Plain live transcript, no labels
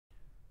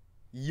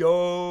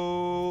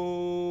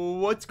Yo,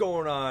 what's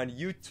going on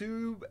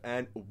YouTube,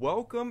 and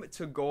welcome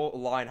to Goal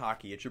Line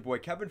Hockey. It's your boy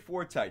Kevin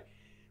Forte.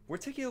 We're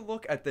taking a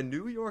look at the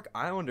New York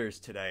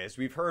Islanders today, as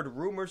we've heard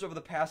rumors over the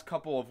past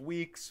couple of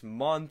weeks,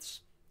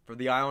 months, for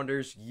the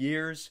Islanders,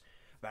 years,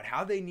 about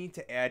how they need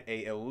to add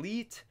a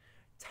elite,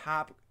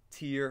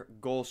 top-tier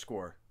goal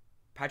scorer.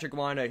 Patrik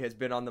Laine has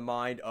been on the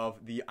mind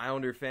of the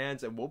Islander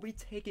fans, and we'll be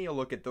taking a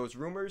look at those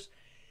rumors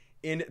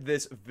in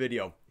this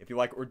video. If you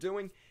like what we're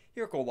doing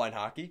here at Goal Line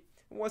Hockey,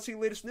 and want to see the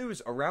latest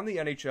news around the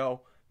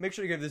NHL, make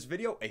sure to give this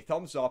video a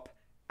thumbs up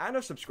and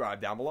a subscribe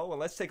down below. And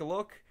let's take a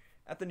look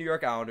at the New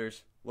York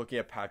Islanders looking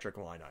at Patrik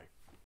Laine.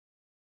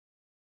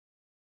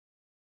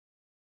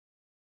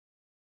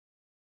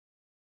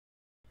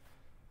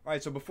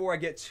 Alright, so before I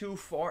get too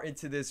far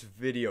into this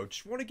video,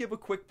 just want to give a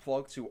quick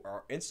plug to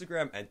our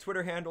Instagram and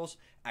Twitter handles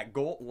at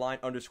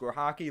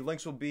goalline_hockey.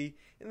 Links will be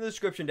in the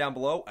description down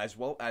below, as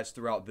well as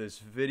throughout this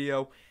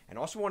video. And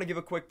also want to give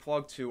a quick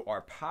plug to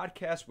our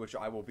podcast, which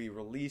I will be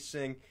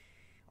releasing.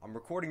 I'm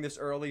recording this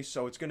early,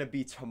 so it's going to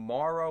be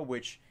tomorrow,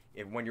 which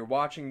when you're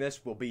watching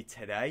this will be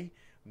today.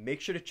 Make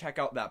sure to check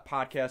out that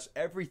podcast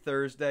every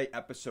Thursday.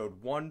 Episode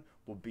 1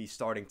 will be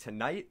starting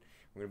tonight.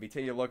 We're going to be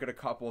taking a look at a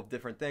couple of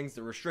different things.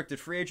 The restricted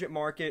free agent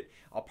market.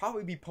 I'll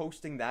probably be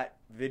posting that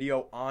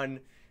video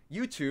on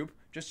YouTube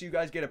just so you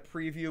guys get a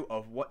preview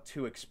of what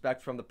to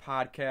expect from the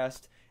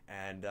podcast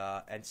and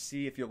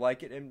see if you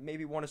like it and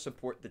maybe want to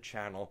support the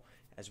channel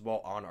as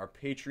well on our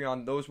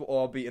Patreon. Those will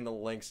all be in the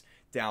links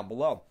down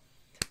below.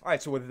 All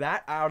right, so with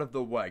that out of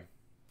the way,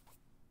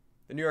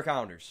 the New York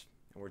Islanders.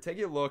 And we're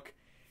taking a look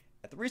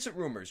at the recent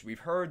rumors. We've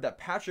heard that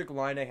Patrik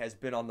Laine has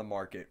been on the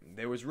market.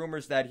 There was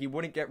rumors that he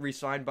wouldn't get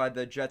re-signed by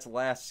the Jets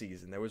last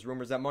season. There was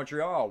rumors that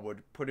Montreal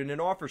would put in an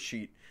offer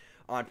sheet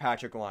on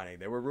Patrik Laine.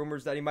 There were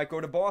rumors that he might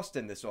go to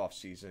Boston this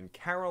offseason,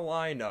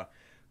 Carolina,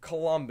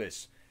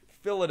 Columbus,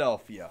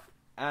 Philadelphia,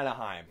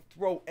 Anaheim.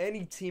 Throw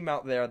any team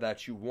out there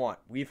that you want.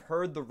 We've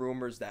heard the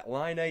rumors that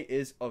Laine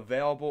is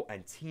available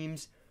and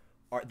teams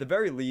are, at the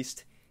very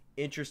least,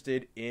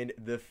 interested in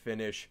the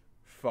Finnish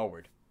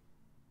forward.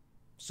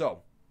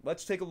 So,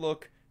 let's take a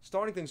look,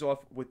 starting things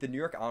off with the New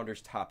York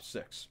Islanders' top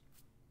 6.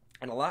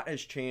 And a lot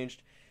has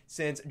changed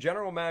since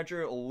General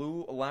Manager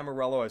Lou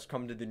Lamoriello has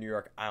come to the New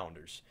York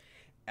Islanders.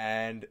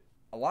 And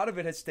a lot of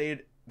it has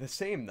stayed the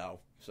same,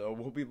 though. So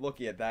we'll be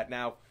looking at that.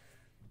 Now,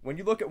 when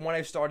you look at when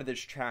I started this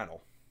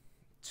channel,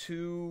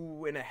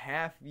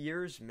 2.5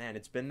 years, man,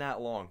 it's been that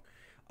long.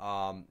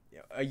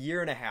 A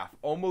year and a half,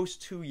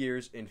 almost 2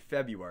 years in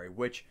February,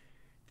 which,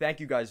 thank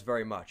you guys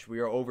very much. We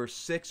are over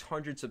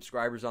 600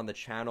 subscribers on the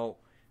channel.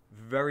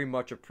 Very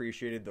much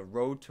appreciated. The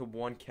road to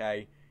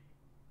 1K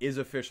is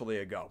officially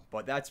a go.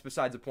 But that's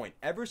besides the point.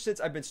 Ever since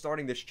I've been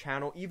starting this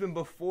channel, even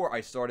before I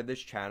started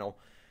this channel,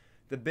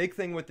 the big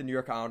thing with the New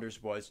York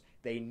Islanders was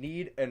they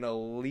need an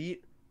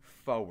elite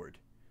forward.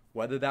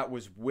 Whether that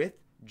was with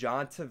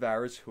John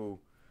Tavares,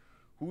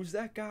 who's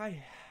that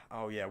guy?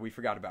 Oh yeah, we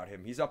forgot about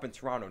him. He's up in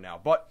Toronto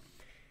now. But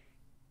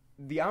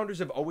the Islanders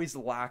have always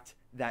lacked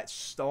that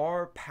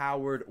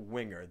star-powered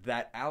winger,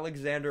 that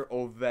Alexander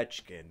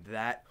Ovechkin,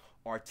 that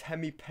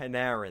Artemi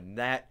Panarin,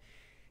 that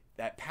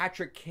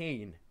Patrick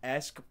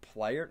Kane-esque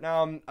player.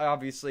 Now,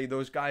 obviously,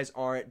 those guys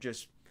aren't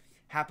just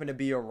happen to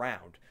be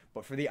around.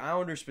 But for the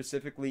Islanders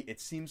specifically, it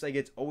seems like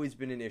it's always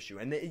been an issue.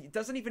 And it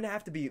doesn't even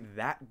have to be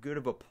that good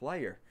of a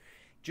player.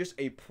 Just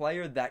a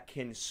player that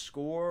can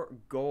score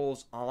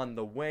goals on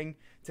the wing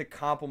to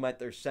complement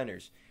their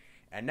centers.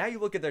 And now you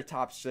look at their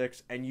top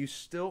 6, and you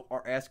still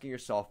are asking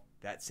yourself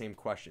that same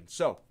question.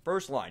 So,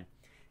 first line,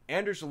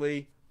 Anders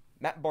Lee,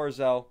 Matt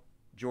Barzal,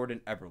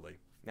 Jordan Eberle.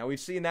 Now, we've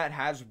seen that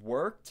has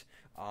worked.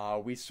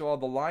 We saw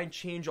the line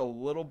change a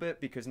little bit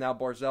because now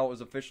Barzal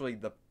is officially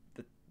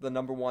the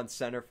number 1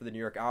 center for the New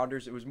York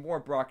Islanders. It was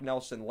more Brock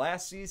Nelson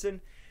last season,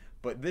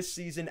 but this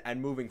season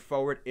and moving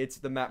forward, it's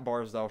the Matt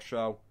Barzal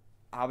show,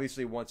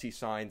 obviously once he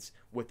signs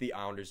with the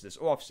Islanders this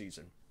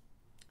offseason.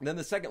 And then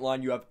the second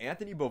line, you have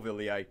Anthony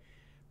Beauvillier,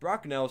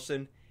 Brock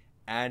Nelson,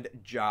 and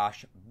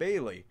Josh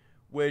Bailey,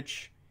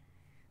 which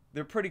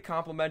they're pretty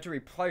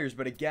complimentary players,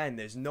 but again,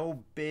 there's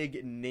no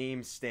big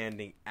name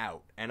standing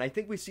out. And I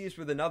think we see this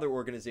with another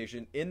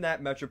organization in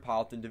that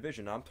Metropolitan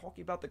Division. I'm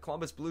talking about the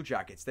Columbus Blue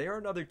Jackets. They are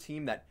another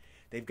team that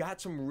they've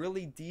got some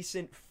really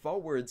decent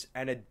forwards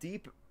and a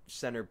deep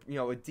center,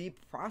 a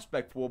deep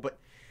prospect pool, but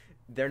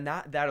they're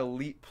not that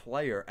elite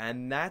player.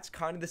 And that's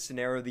kind of the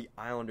scenario the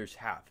Islanders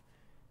have.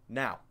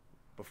 Now,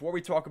 before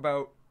we talk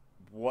about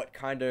what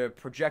kind of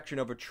projection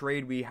of a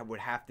trade we would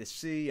have to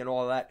see and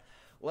all that,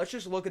 let's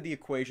just look at the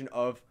equation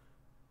of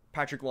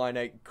Patrik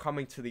Laine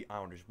coming to the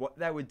Islanders, what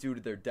that would do to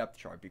their depth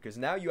chart. Because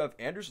now you have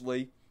Anders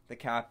Lee, the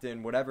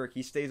captain, whatever,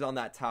 he stays on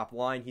that top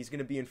line. He's going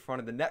to be in front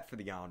of the net for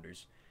the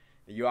Islanders.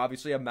 You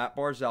obviously have Matt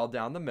Barzal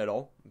down the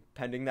middle,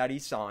 pending that he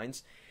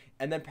signs.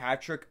 And then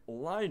Patrik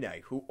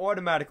Laine, who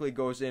automatically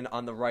goes in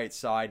on the right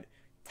side,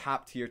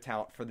 top-tier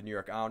talent for the New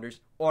York Islanders,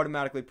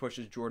 automatically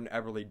pushes Jordan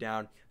Eberle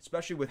down,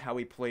 especially with how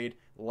he played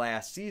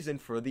last season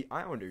for the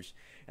Islanders.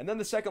 And then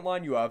the second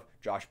line, you have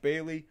Josh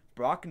Bailey,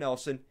 Brock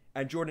Nelson,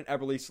 And Jordan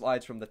Eberle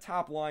slides from the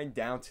top line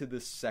down to the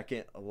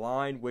second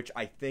line, which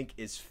I think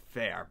is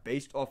fair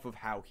based off of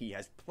how he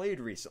has played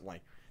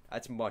recently.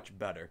 That's much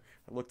better.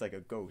 It looked like a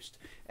ghost.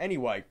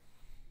 Anyway,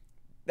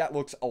 that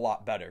looks a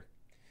lot better.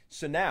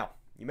 So now,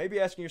 you may be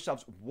asking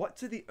yourselves,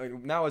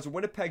 now as a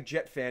Winnipeg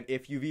Jet fan,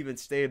 if you've even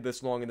stayed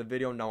this long in the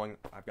video, knowing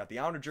I've got the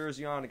Islander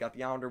jersey on, I got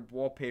the Islander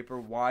wallpaper,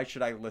 why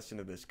should I listen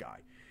to this guy?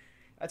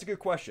 That's a good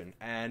question,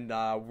 and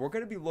we're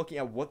going to be looking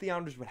at what the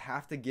Islanders would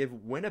have to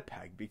give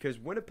Winnipeg, because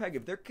Winnipeg,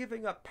 if they're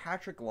giving up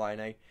Patrik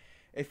Laine,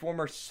 a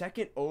former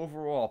second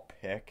overall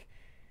pick,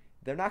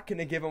 they're not going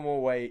to give him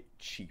away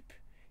cheap,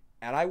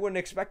 and I wouldn't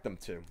expect them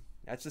to.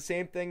 That's the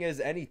same thing as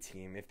any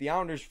team. If the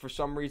Islanders, for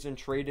some reason,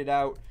 traded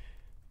out,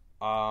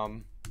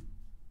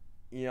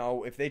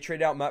 if they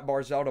trade out Matt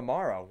Barzal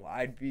tomorrow,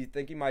 I'd be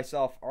thinking to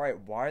myself, all right,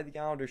 why are the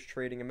Islanders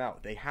trading him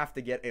out? They have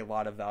to get a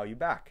lot of value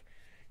back.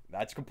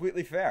 That's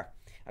completely fair.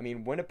 I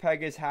mean,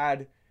 Winnipeg has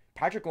had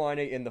Patrik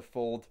Laine in the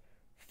fold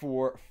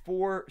for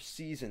 4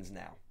 seasons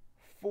now.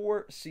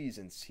 4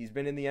 seasons. He's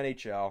been in the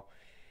NHL.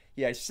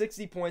 He has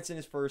 60 points in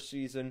his first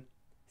season,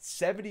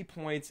 70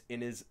 points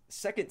in his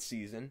second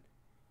season,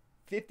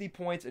 50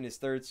 points in his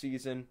third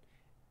season,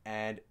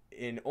 and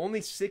in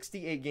only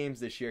 68 games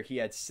this year, he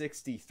had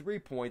 63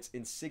 points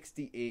in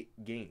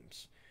 68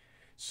 games.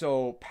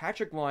 So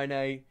Patrik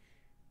Laine,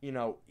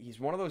 he's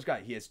one of those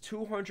guys. He has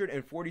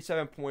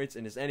 247 points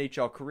in his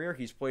NHL career.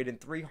 He's played in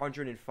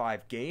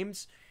 305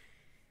 games.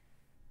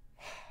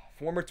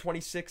 Former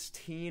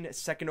 2016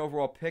 second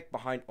overall pick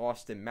behind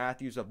Auston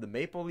Matthews of the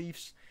Maple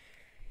Leafs.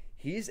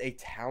 He's a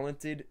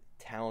talented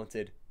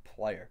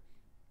player.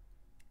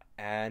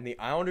 And the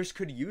Islanders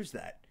could use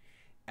that.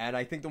 And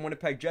I think the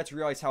Winnipeg Jets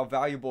realize how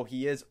valuable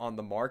he is on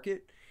the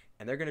market.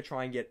 And they're going to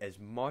try and get as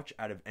much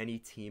out of any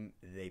team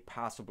they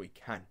possibly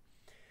can.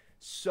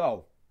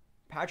 So,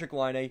 Patrik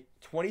Laine,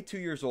 22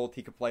 years old.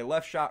 He could play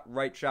left shot,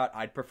 right shot.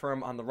 I'd prefer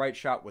him on the right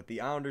shot with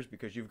the Islanders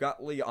because you've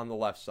got Lee on the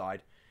left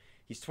side.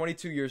 He's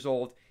 22 years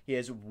old. He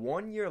has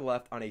 1 year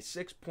left on a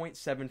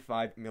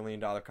 $6.75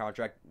 million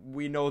contract.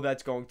 We know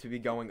that's going to be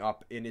going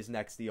up in his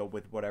next deal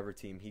with whatever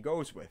team he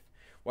goes with.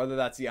 Whether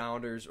that's the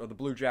Islanders or the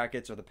Blue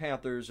Jackets or the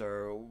Panthers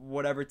or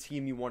whatever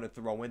team you want to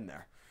throw in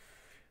there.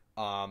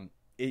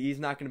 He's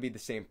not going to be the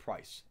same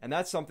price. And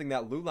that's something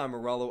that Lou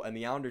Lamoriello and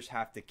the Islanders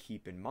have to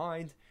keep in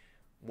mind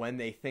when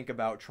they think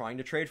about trying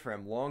to trade for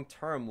him. Long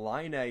term,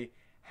 Laine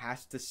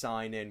has to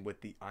sign in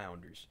with the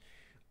Islanders.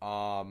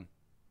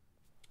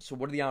 So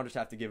what do the Islanders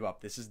have to give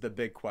up? This is the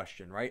big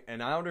question, right?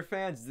 And Islander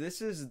fans,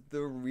 this is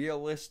the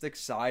realistic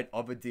side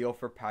of a deal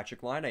for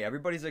Patrik Laine.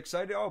 Everybody's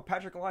excited. Oh,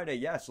 Patrik Laine,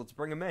 yes, let's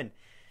bring him in.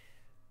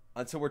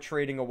 Until we're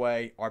trading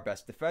away our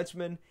best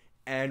defenseman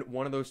and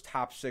one of those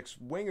top 6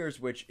 wingers,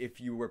 which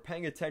if you were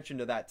paying attention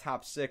to that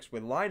top 6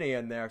 with Laine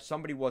in there,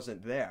 somebody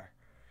wasn't there.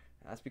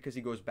 That's because he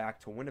goes back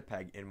to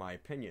Winnipeg, in my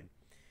opinion.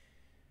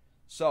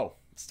 So,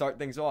 start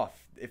things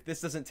off. If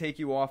this doesn't take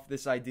you off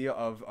this idea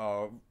of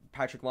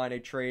Patrik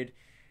Laine trade,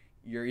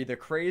 you're either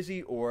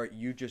crazy or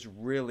you just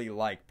really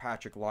like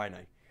Patrik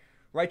Laine.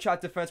 Right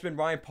shot defenseman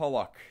Ryan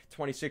Pulock,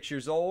 26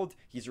 years old.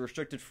 He's a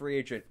restricted free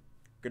agent.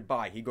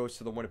 Goodbye. He goes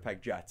to the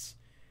Winnipeg Jets.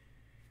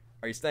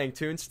 Are you staying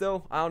tuned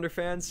still, Islander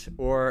fans?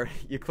 Or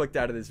you clicked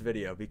out of this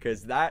video?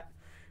 Because that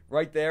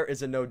right there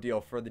is a no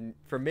deal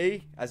for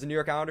me as a New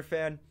York Islander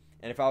fan.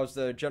 And if I was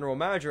the general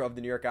manager of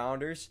the New York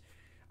Islanders,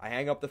 I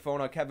hang up the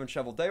phone on Kevin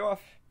Cheveldayoff.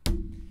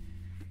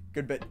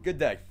 Good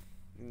day.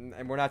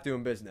 And we're not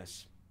doing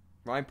business.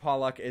 Ryan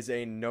Pulock is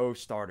a no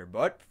starter.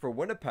 But for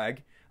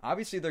Winnipeg,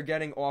 obviously they're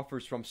getting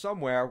offers from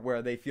somewhere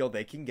where they feel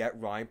they can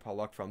get Ryan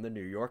Pulock from the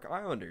New York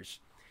Islanders.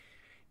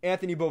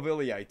 Anthony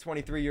Beauvillier,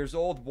 23 years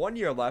old, 1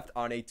 year left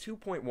on a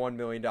 $2.1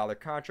 million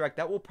contract.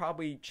 That will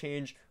probably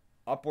change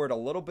upward a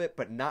little bit,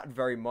 but not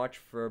very much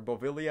for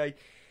Beauvillier.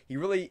 He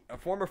really, a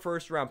former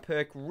first-round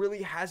pick,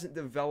 really hasn't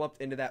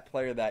developed into that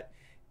player that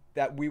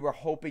we were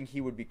hoping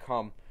he would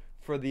become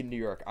for the New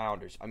York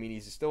Islanders. I mean,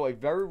 he's still a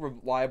very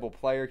reliable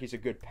player. He's a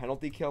good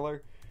penalty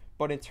killer.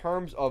 But in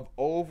terms of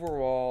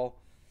overall,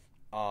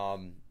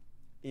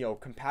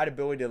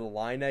 compatibility to the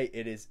line,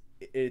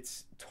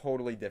 it's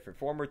totally different.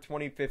 Former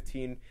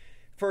 2015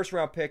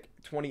 first-round pick,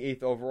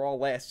 28th overall.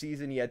 Last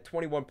season, he had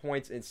 21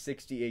 points in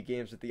 68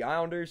 games with the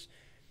Islanders.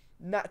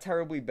 Not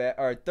terribly bad,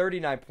 or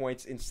 39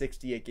 points in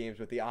 68 games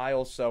with the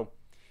Isles. So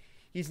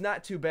he's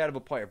not too bad of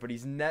a player, but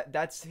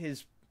that's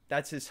his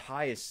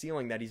highest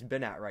ceiling that he's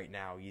been at right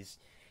now. He's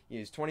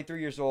 23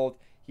 years old.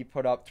 He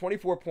put up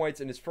 24 points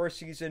in his first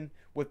season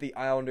with the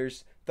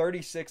Islanders,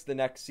 36 the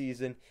next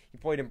season. He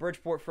played in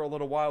Bridgeport for a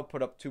little while,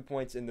 put up 2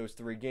 points in those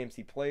 3 games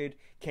he played,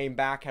 came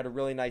back, had a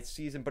really nice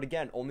season, but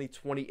again, only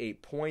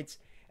 28 points,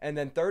 and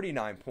then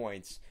 39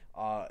 points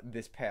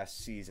this past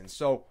season.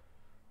 So,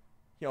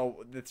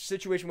 the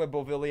situation with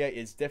Beauvillier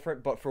is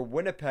different, but for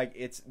Winnipeg,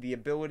 it's the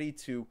ability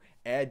to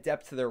add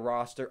depth to their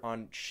roster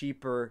on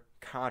cheaper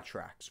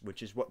contracts,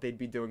 which is what they'd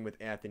be doing with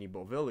Anthony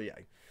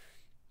Beauvillier.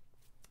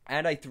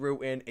 And I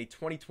threw in a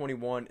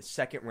 2021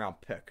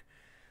 second-round pick.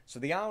 So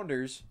the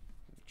Islanders,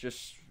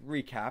 just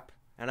recap,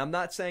 and I'm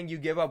not saying you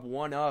give up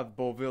one of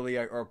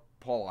Beauvillier or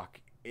Pulock.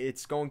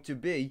 it's going to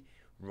be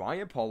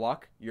Ryan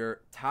Pulock,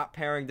 your top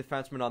pairing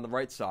defenseman on the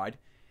right side,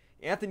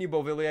 Anthony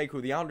Beauvillier,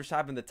 who the Islanders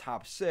have in the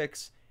top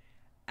 6,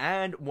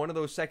 and one of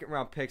those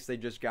second-round picks they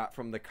just got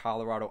from the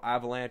Colorado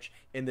Avalanche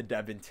in the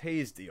Devin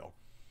Tays deal.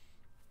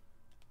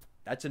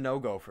 That's a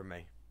no-go for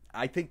me.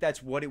 I think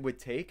that's what it would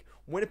take.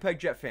 Winnipeg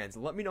Jet fans,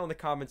 let me know in the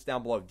comments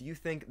down below. Do you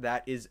think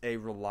that is a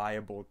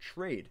reliable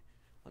trade?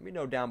 Let me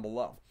know down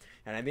below.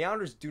 And the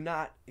Islanders do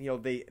not,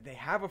 they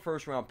have a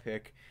first-round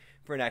pick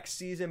for next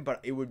season, but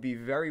it would be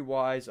very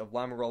wise of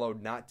Lamoriello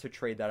not to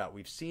trade that out.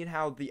 We've seen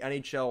how the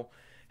NHL,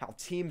 how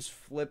teams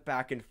flip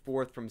back and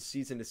forth from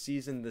season to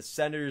season. The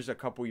Senators a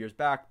couple years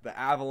back, the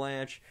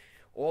Avalanche,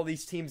 all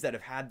these teams that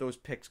have had those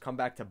picks come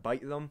back to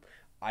bite them.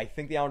 I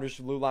think the Islanders'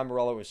 Lou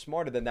Lamoriello is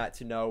smarter than that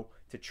to know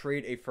to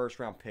trade a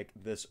first-round pick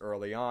this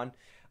early on.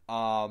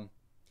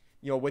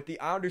 With the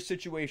Islanders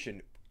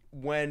situation,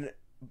 when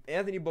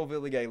Anthony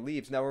Beauvillier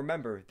leaves, now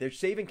remember, they're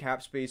saving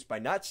cap space by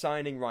not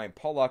signing Ryan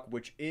Pulock,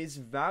 which is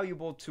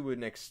valuable to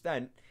an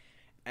extent,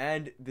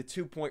 and the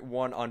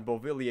 2.1 on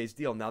Beauvillier's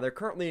deal. Now, they're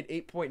currently at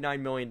 $8.9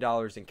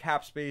 million in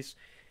cap space.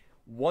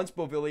 Once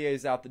Beauvillier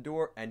is out the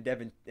door and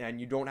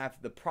you don't have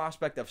the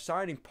prospect of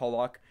signing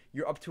Pulock,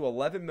 you're up to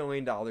 $11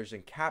 million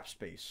in cap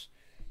space,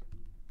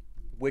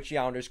 which the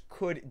Islanders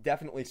could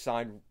definitely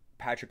sign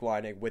Patrik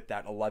Laine with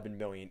that $11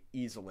 million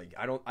easily.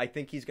 I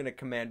think he's going to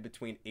command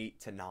between 8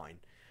 to 9.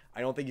 I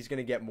don't think he's going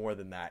to get more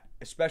than that,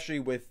 especially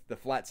with the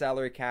flat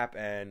salary cap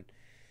and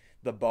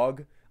the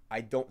bug.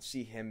 I don't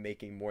see him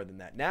making more than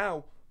that.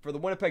 Now, for the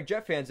Winnipeg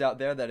Jet fans out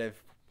there that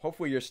have,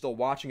 hopefully you're still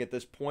watching at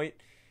this point,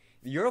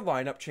 your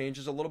lineup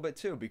changes a little bit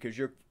too, because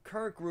your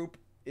current group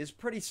is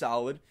pretty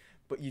solid,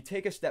 but you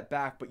take a step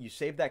back, but you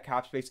save that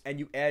cap space and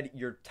you add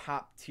your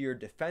top tier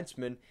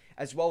defenseman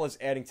as well as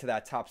adding to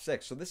that top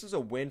 6. So this is a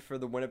win for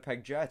the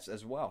Winnipeg Jets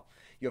as well.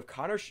 You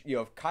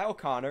have Kyle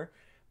Connor,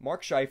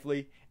 Mark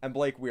Scheifele, and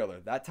Blake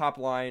Wheeler. That top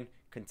line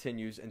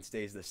continues and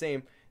stays the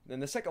same. Then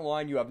the second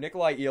line, you have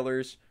Nikolai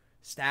Ehlers,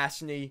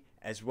 Stastny,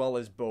 as well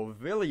as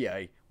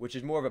Beauvillier, which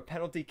is more of a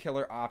penalty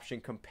killer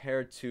option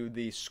compared to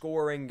the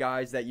scoring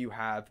guys that you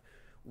have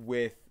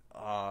with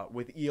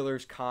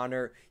Ehlers,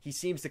 Connor. He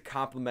seems to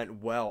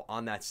complement well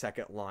on that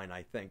second line,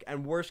 I think.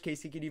 And worst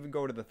case, he could even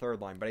go to the third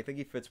line, but I think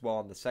he fits well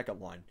on the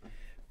second line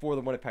for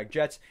the Winnipeg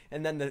Jets.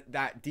 And then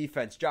that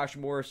defense, Josh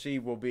Morrissey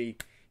will be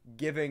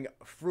giving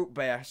fruit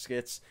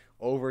baskets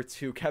over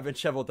to Kevin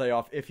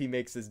Cheveldayoff if he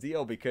makes his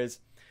deal, because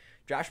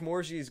Josh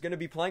Morrissey is going to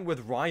be playing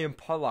with Ryan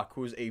Pulock,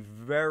 who is a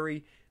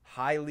very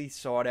highly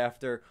sought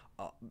after,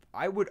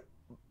 I would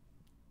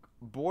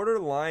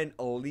borderline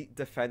elite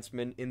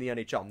defenseman in the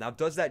NHL. Now,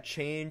 does that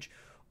change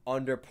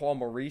under Paul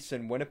Maurice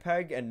in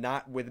Winnipeg and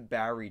not with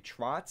Barry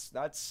Trotz?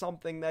 That's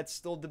something that's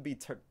still to be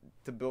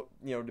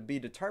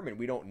determined.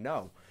 We don't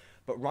know.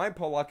 But Ryan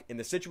Pulock, in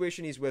the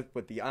situation he's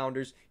with the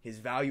Islanders, his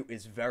value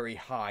is very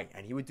high,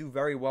 and he would do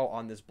very well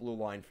on this blue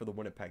line for the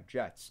Winnipeg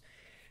Jets.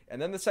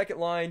 And then the second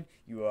line,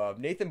 you have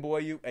Nathan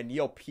Beaulieu and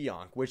Neil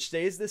Pionk, which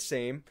stays the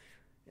same.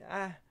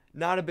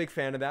 Not a big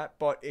fan of that,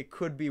 but it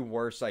could be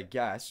worse, I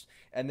guess.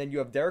 And then you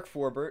have Derek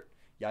Forbort,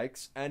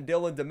 yikes, and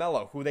Dylan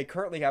DeMello, who they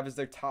currently have as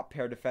their top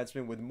pair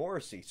defenseman with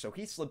Morrissey. So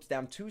he slips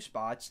down 2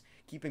 spots,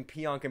 keeping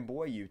Pionk and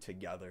Beaulieu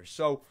together.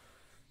 So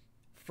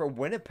for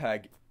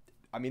Winnipeg,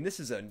 I mean, this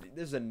is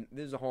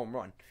a home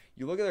run.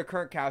 You look at their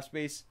current cap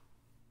space.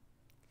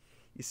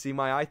 You see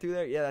my eye through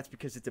there? Yeah, that's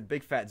because it's a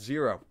big fat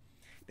 0.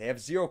 They have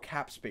 0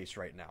 cap space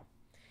right now.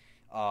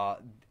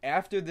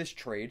 After this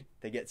trade,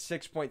 they get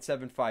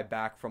 6.75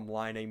 back from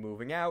Laine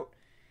moving out.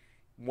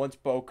 Once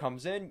Bo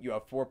comes in, you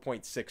have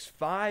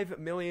 $4.65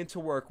 million to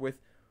work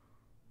with,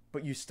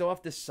 but you still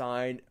have to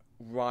sign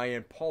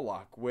Ryan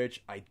Pulock,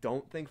 which I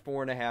don't think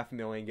 $4.5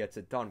 million gets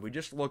it done. We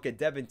just look at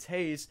Devin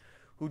Tays,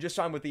 who just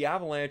signed with the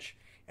Avalanche,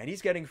 and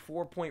he's getting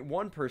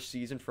 4.1 per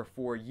season for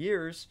 4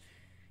 years.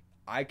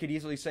 I could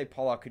easily say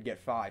Pulock could get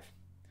 5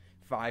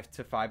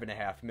 to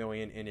 $5.5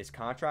 million in his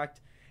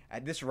contract.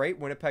 At this rate,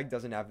 Winnipeg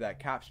doesn't have that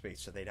cap space,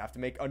 so they'd have to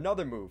make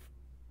another move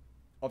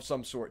of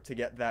some sort to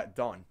get that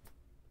done.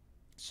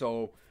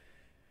 So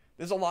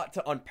there's a lot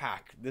to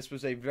unpack. This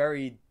was a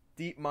very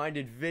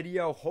deep-minded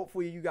video.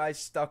 Hopefully you guys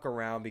stuck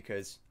around,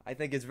 because I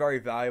think it's very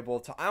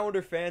valuable to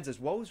Islander fans as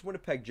well as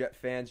Winnipeg Jet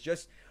fans,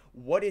 just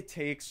what it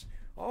takes.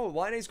 Oh,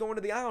 Laine's going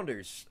to the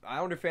Islanders.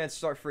 Islander fans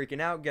start freaking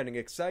out, getting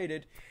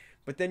excited.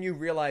 But then you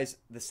realize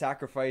the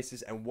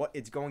sacrifices and what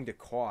it's going to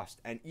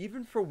cost. And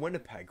even for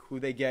Winnipeg, who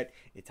they get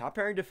a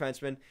top-pairing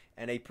defenseman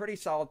and a pretty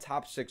solid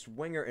top-6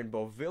 winger in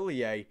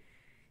Beauvillier,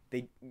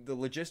 the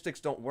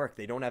logistics don't work.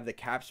 They don't have the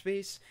cap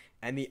space.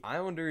 And the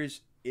Islanders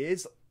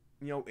is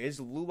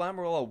Lou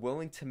Lamoriello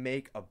willing to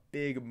make a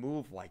big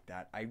move like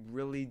that? I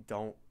really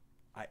don't.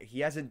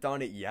 He hasn't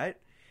done it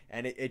yet.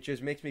 And it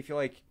just makes me feel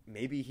like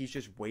maybe he's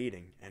just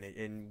waiting.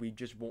 And we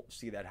just won't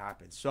see that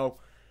happen. So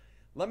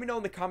let me know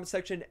in the comment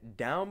section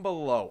down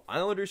below.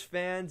 Islanders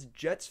fans,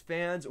 Jets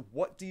fans,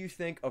 what do you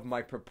think of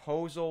my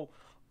proposal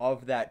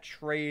of that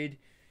trade?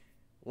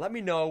 Let me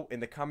know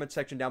in the comment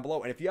section down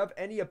below. And if you have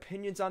any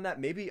opinions on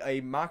that, maybe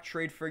a mock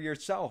trade for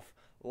yourself,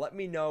 let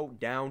me know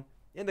down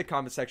in the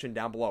comment section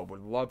down below.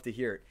 Would love to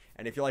hear it.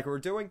 And if you like what we're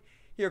doing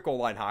here at Goal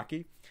Line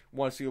Hockey,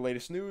 want to see the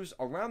latest news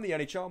around the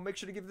NHL, make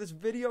sure to give this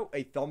video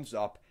a thumbs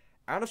up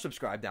and a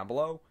subscribe down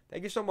below.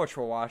 Thank you so much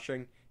for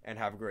watching, and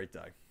have a great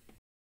day.